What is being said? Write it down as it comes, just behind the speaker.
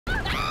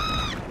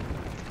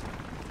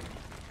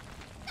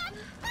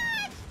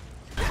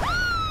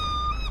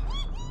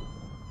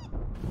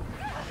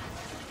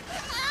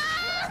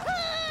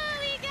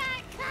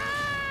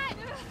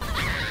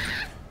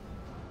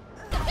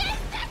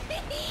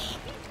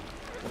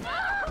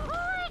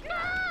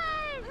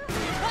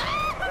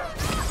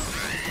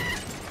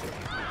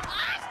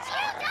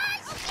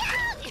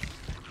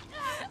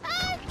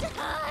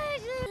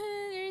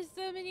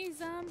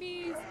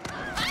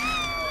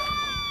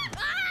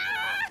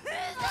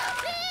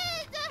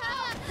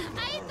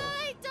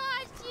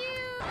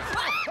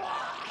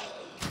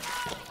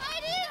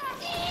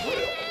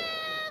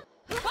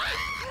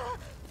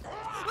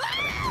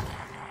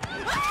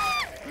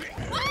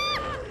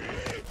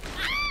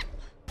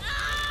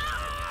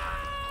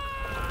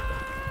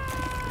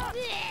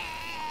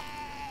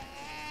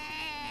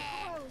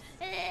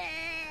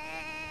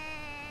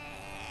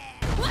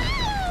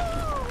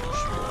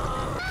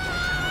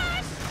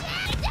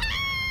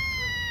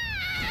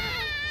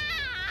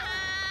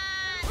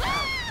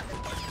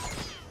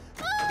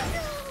Oh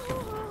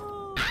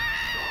no!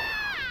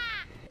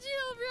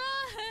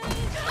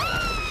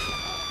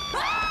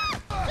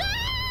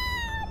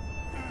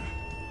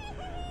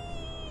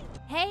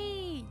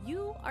 Hey,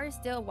 you are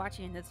still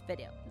watching this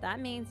video. That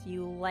means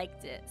you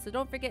liked it. So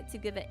don't forget to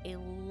give it a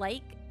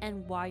like,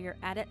 and while you're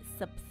at it,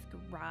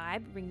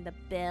 subscribe, ring the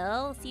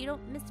bell so you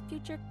don't miss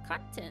future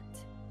content.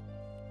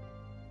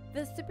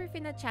 The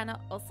Superfina Channel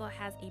also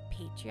has a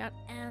Patreon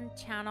and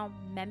channel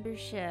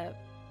membership.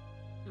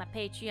 My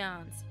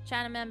Patreons,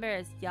 channel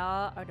members,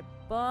 y'all are the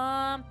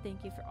bomb.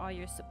 Thank you for all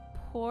your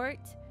support.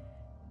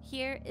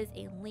 Here is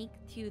a link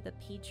to the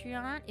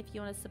Patreon if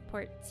you want to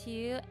support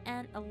too,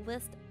 and a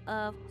list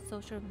of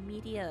social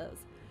medias.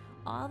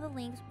 All the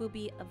links will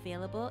be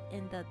available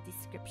in the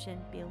description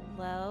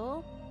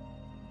below.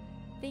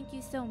 Thank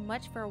you so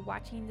much for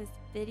watching this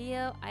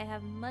video. I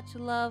have much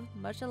love,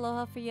 much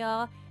aloha for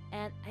y'all,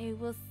 and I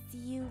will see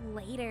you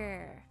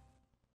later.